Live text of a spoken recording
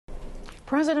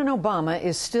President Obama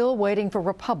is still waiting for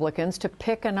Republicans to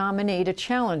pick a nominee to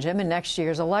challenge him in next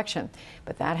year's election.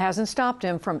 But that hasn't stopped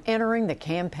him from entering the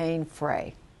campaign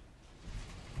fray.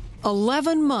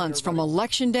 11 months from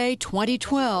Election Day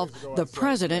 2012, the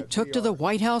president took to the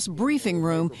White House briefing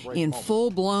room in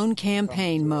full-blown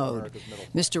campaign mode.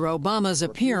 Mr. Obama's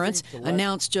appearance,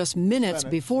 announced just minutes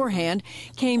beforehand,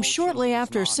 came shortly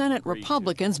after Senate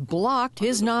Republicans blocked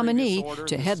his nominee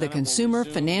to head the Consumer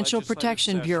Financial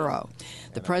Protection Bureau.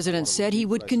 The president said he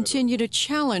would continue to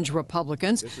challenge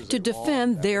Republicans to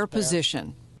defend their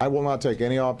position. I will not take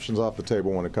any options off the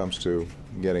table when it comes to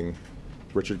getting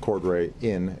Richard Cordray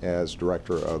in as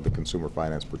director of the Consumer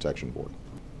Finance Protection Board.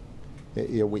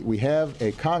 We have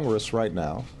a Congress right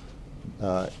now,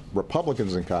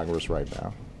 Republicans in Congress right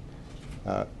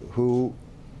now, who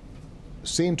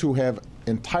seem to have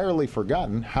entirely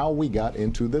forgotten how we got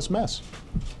into this mess.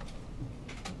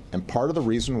 And part of the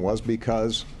reason was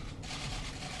because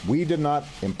we did not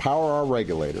empower our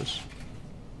regulators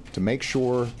to make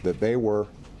sure that they were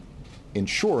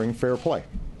ensuring fair play.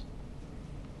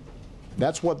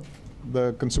 That's what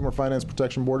the Consumer Finance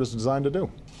Protection Board is designed to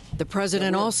do. The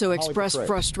president also expressed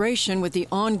frustration with the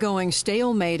ongoing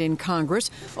stalemate in Congress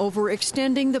over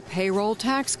extending the payroll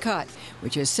tax cut,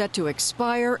 which is set to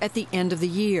expire at the end of the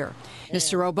year.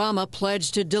 Mr. Obama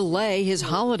pledged to delay his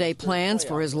holiday plans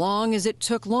for as long as it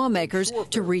took lawmakers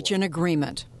to reach an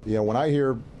agreement. You know, when I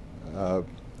hear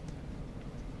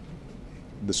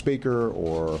the Speaker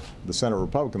or the Senate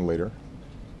Republican leader,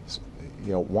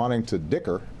 wanting to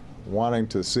dicker, wanting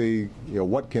to see,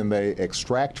 what can they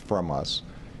extract from us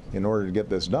in order to get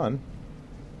this done,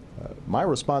 my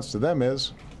response to them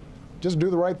is just do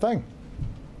the right thing.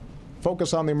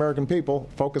 Focus on the American people,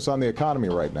 focus on the economy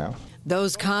right now.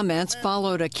 Those comments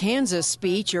followed a Kansas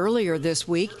speech earlier this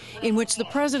week in which the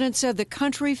president said the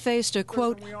country faced a,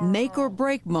 quote,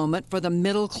 make-or-break moment for the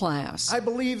middle class. I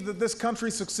believe that this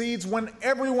country succeeds when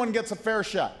everyone gets a fair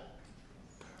shot,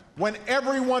 when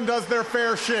everyone does their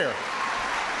fair share,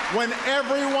 when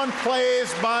everyone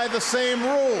plays by the same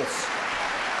rules.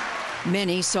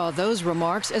 Many saw those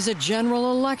remarks as a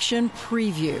general election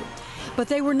preview. But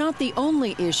they were not the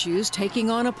only issues taking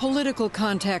on a political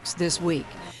context this week.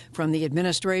 From the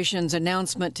administration's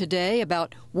announcement today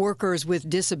about workers with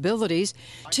disabilities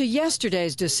to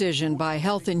yesterday's decision by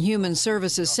Health and Human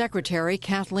Services Secretary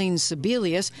Kathleen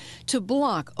Sebelius to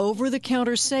block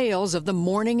over-the-counter sales of the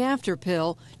morning after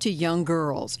pill to young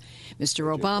girls.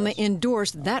 Mr. Obama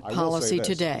endorsed that policy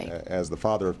today. As the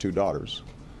father of two daughters,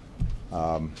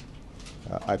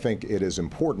 I think it is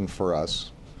important for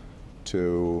us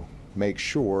to make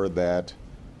sure that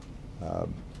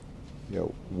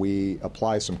we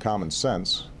apply some common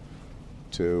sense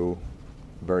to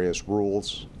various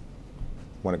rules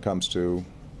when it comes to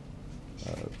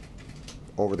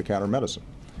over-the-counter medicine.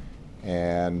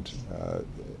 And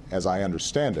as I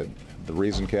understand it, the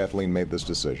reason Kathleen made this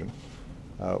decision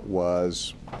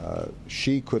was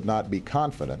she could not be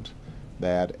confident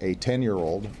that a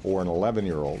 10-year-old or an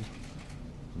 11-year-old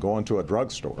going to a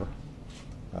drugstore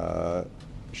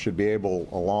should be able,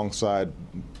 alongside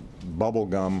bubble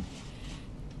gum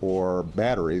or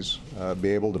batteries, be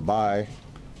able to buy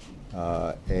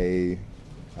a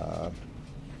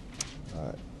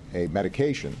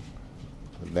medication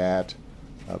that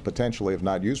potentially, if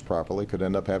not used properly, could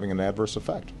end up having an adverse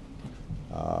effect.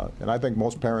 And I think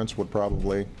most parents would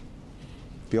probably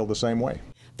feel the same way.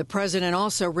 The president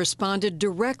also responded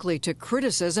directly to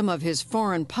criticism of his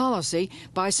foreign policy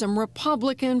by some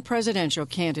Republican presidential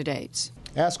candidates.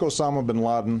 Ask Osama bin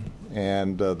Laden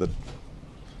and the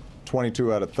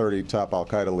 22 out of 30 top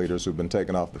al-Qaeda leaders who've been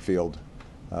taken off the field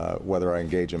whether I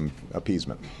engage in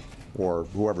appeasement, or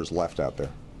whoever's left out there.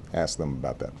 Ask them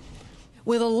about that.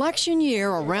 With election year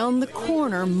around the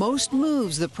corner, most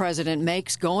moves the president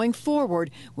makes going forward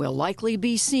will likely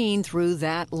be seen through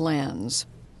that lens.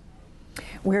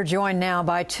 We're joined now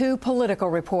by two political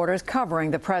reporters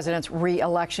covering the president's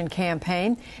re-election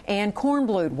campaign. Ann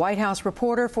Kornblut, White House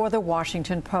reporter for The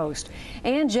Washington Post,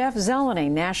 and Jeff Zeleny,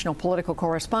 national political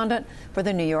correspondent for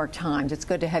The New York Times. It's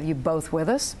good to have you both with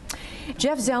us.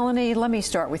 Jeff Zeleny, let me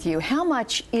start with you. How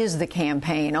much is the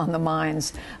campaign on the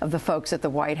minds of the folks at the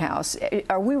White House?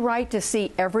 Are we right to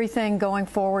see everything going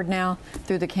forward now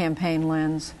through the campaign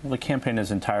lens? Well, the campaign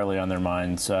is entirely on their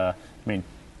minds.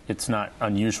 It's not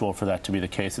unusual for that to be the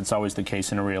case. It's always the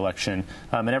case in a re-election.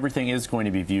 And everything is going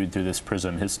to be viewed through this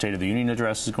prism. His State of the Union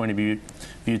address is going to be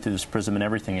viewed through this prism, and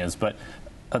everything is. But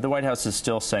the White House is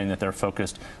still saying that they're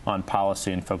focused on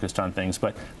policy and focused on things.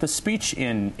 But the speech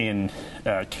in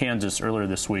Kansas earlier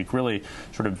this week really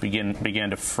sort of began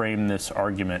to frame this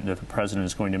argument that the president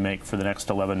is going to make for the next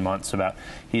 11 months about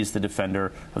he's the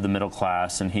defender of the middle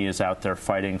class and he is out there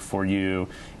fighting for you.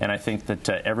 And I think that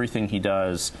everything he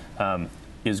does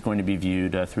is going to be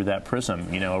viewed through that prism,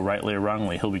 rightly or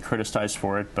wrongly. He'll be criticized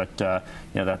for it, but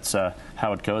that's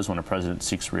how it goes when a president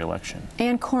seeks re-election.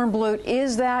 And Kornblut,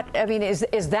 is that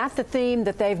the theme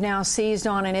that they've now seized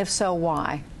on, and if so,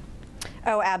 why?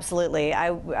 Oh, absolutely.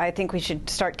 I think we should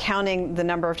start counting the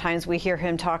number of times we hear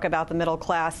him talk about the middle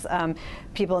class.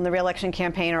 People in the re-election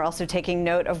campaign are also taking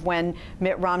note of when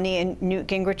Mitt Romney and Newt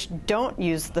Gingrich don't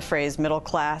use the phrase middle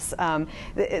class.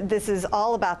 This is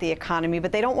all about the economy,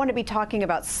 but they don't want to be talking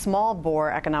about small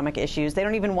bore economic issues. They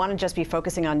don't even want to just be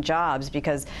focusing on jobs,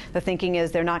 because the thinking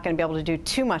is they're not going to be able to do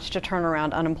too much to turn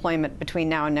around unemployment between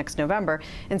now and next November.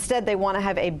 Instead, they want to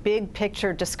have a big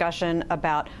picture discussion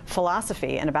about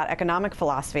philosophy and about economic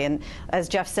philosophy. And as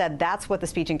Jeff said, that's what the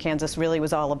speech in Kansas really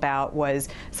was all about, was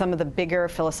some of the bigger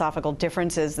philosophical differences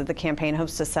that the campaign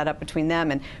hopes to set up between them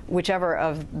and whichever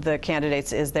of the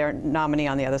candidates is their nominee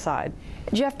on the other side.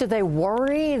 Jeff, do they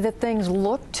worry that things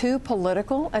look too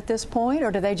political at this point, or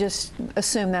do they just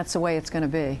assume that's the way it's going to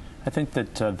be? I think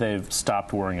that they've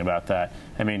stopped worrying about that.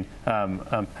 I mean,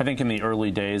 I think in the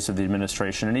early days of the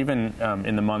administration, and even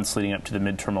in the months leading up to the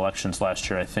midterm elections last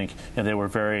year, I think they were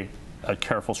very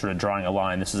careful sort of drawing a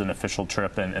line. This is an official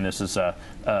trip and this is a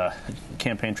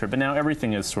campaign trip. But now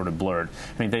everything is sort of blurred.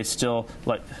 I mean, they still,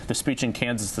 like the speech in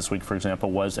Kansas this week, for example,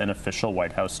 was an official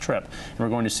White House trip. And we're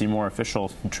going to see more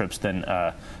official trips than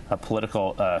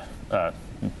political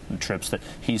trips that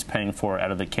he's paying for out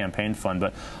of the campaign fund.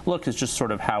 But look, it's just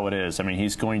sort of how it is. I mean,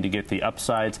 he's going to get the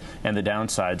upsides and the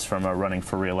downsides from running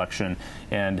for re-election.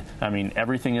 And, I mean,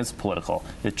 everything is political.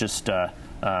 It just,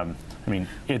 I mean,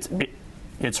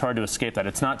 it's hard to escape that.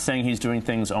 It's not saying he's doing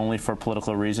things only for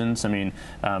political reasons. I mean,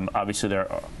 obviously there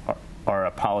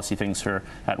are policy things here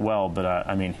at well, but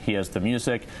I mean, he has the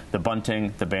music, the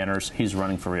bunting, the banners. He's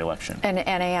running for re-election. And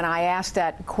I asked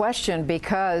that question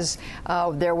because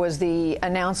there was the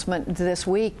announcement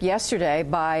yesterday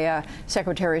by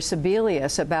Secretary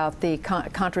Sebelius about the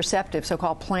contraceptive,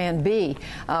 so-called Plan B.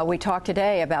 We talked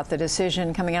today about the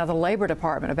decision coming out of the Labor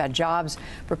Department about jobs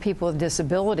for people with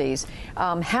disabilities.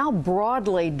 How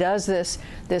broadly does this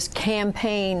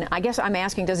campaign, I guess I'm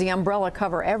asking, does the umbrella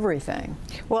cover everything?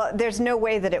 Well, there's no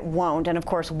way that it won't. And of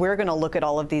course, we're going to look at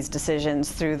all of these decisions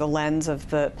through the lens of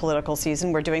the political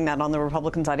season. We're doing that on the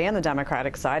Republican side and the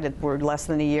Democratic side. We're less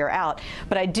than a year out.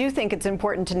 But I do think it's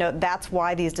important to note that's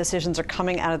why these decisions are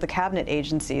coming out of the cabinet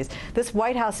agencies. This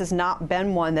White House has not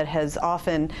been one that has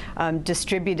often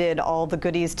distributed all the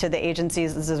goodies to the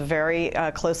agencies. This is a very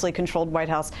closely controlled White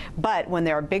House. But when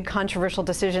there are big controversial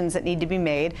decisions that need to be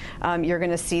made, you're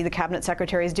going to see the cabinet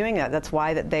secretaries doing that. That's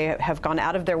why that they have gone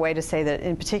out of their way to say that,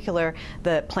 in particular,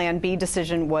 the Plan B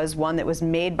decision was one that was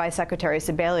made by Secretary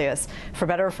Sebelius. For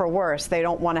better or for worse, they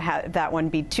don't want to have that one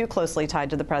be too closely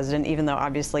tied to the president, even though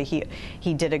obviously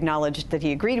he did acknowledge that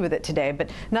he agreed with it today.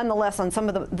 But nonetheless, on some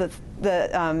of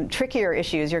the trickier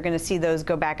issues, you're going to see those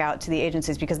go back out to the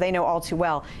agencies because they know all too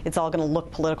well it's all going to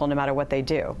look political no matter what they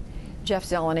do. Jeff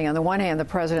Zeleny, on the one hand, the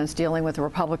president's dealing with the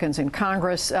Republicans in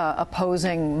Congress,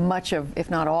 opposing much of, if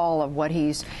not all, of what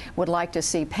he would like to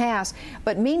see pass.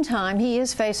 But meantime, he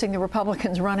is facing the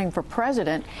Republicans running for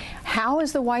president. How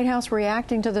is the White House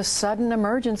reacting to the sudden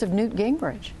emergence of Newt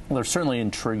Gingrich? Well, they're certainly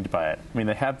intrigued by it. I mean,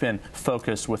 they have been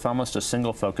focused with almost a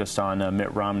single focus on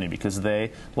Mitt Romney because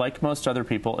they, like most other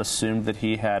people, assumed that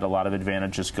he had a lot of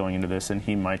advantages going into this and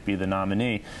he might be the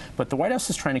nominee. But the White House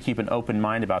is trying to keep an open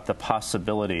mind about the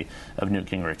possibility of Newt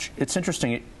Gingrich. It's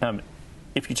interesting.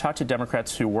 If you talk to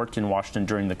Democrats who worked in Washington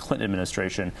during the Clinton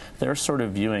administration, they're sort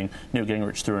of viewing Newt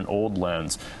Gingrich through an old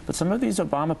lens. But some of these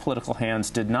Obama political hands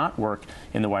did not work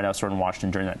in the White House or in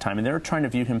Washington during that time, and they're trying to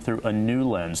view him through a new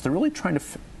lens. They're really trying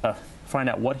to find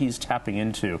out what he's tapping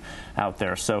into out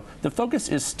there. So the focus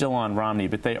is still on Romney,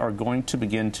 but they are going to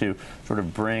begin to sort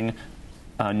of bring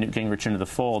Newt Gingrich into the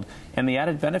fold. And the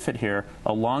added benefit here,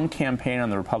 a long campaign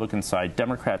on the Republican side,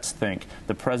 Democrats think,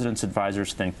 the president's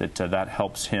advisors think that that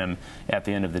helps him at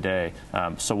the end of the day.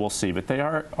 So we'll see. But they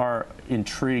are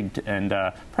intrigued and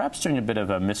perhaps doing a bit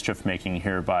of a mischief making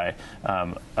here by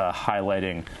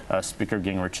highlighting Speaker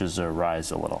Gingrich's rise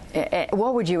a little.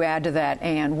 What would you add to that,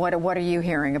 Ann? What are you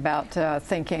hearing about the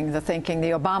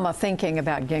Obama thinking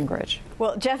about Gingrich?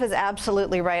 Well, Jeff is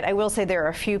absolutely right. I will say there are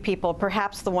a few people,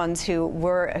 perhaps the ones who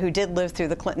who did live through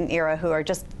the Clinton era, who are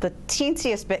just the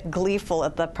teensiest bit gleeful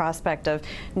at the prospect of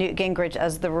Newt Gingrich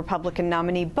as the Republican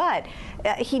nominee. But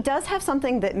he does have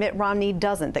something that Mitt Romney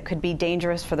doesn't, that could be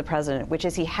dangerous for the president, which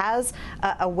is he has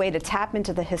a way to tap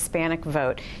into the Hispanic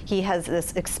vote. He has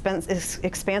this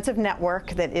expansive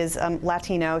network that is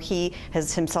Latino. He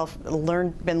has himself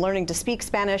been learning to speak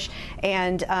Spanish,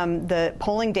 and the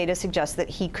polling data suggests that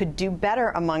he could do better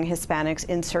among Hispanics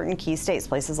in certain key states,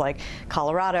 places like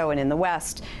Colorado and in the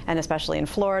West, and especially in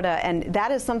Florida. And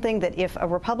that is something that if a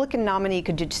Republican nominee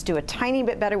could just do a tiny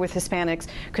bit better with Hispanics,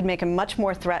 could make him much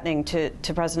more threatening to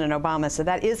President Obama. So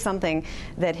that is something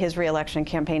that his reelection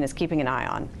campaign is keeping an eye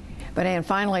on. But, Ann,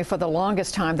 finally, for the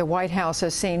longest time, the White House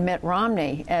has seen Mitt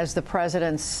Romney as the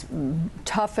president's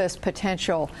toughest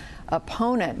potential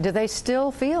opponent. Do they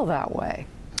still feel that way?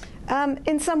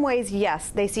 In some ways, yes.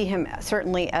 They see him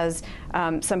certainly as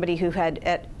somebody who had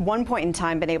at one point in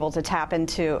time been able to tap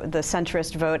into the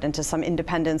centrist vote and to some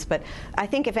independents. But I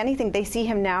think, if anything, they see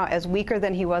him now as weaker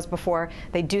than he was before.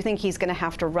 They do think he's going to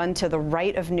have to run to the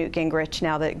right of Newt Gingrich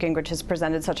now that Gingrich has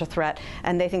presented such a threat,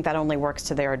 and they think that only works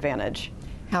to their advantage.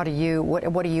 What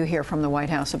do you hear from the White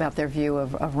House about their view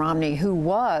of Romney, who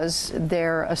was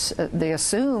the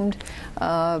assumed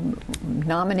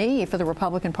nominee for the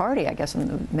Republican Party, I guess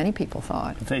many people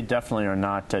thought? They definitely are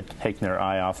not taking their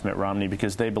eye off Mitt Romney,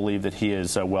 because they believe that he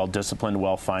is well-disciplined,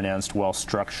 well-financed,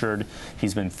 well-structured.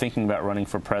 He's been thinking about running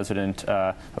for president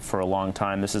for a long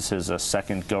time. This is his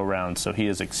second go-round, so he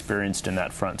is experienced in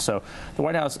that front. So the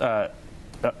White House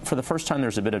for the first time,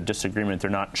 there's a bit of disagreement.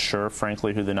 They're not sure,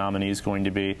 frankly, who the nominee is going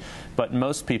to be. But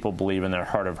most people believe in their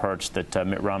heart of hearts that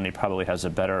Mitt Romney probably has a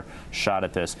better shot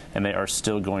at this, and they are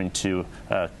still going to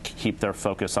keep their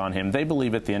focus on him. They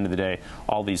believe at the end of the day,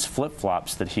 all these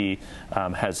flip-flops that he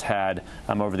has had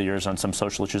over the years on some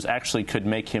social issues actually could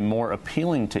make him more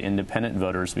appealing to independent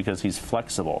voters because he's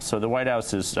flexible. So the White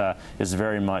House is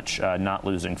very much not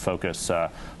losing focus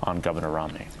on Governor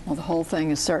Romney. Well, the whole thing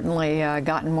has certainly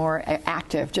gotten more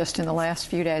active just in the last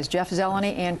few days. Jeff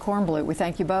Zeleny and Kornblut, we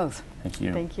thank you both. Thank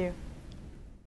you. Thank you.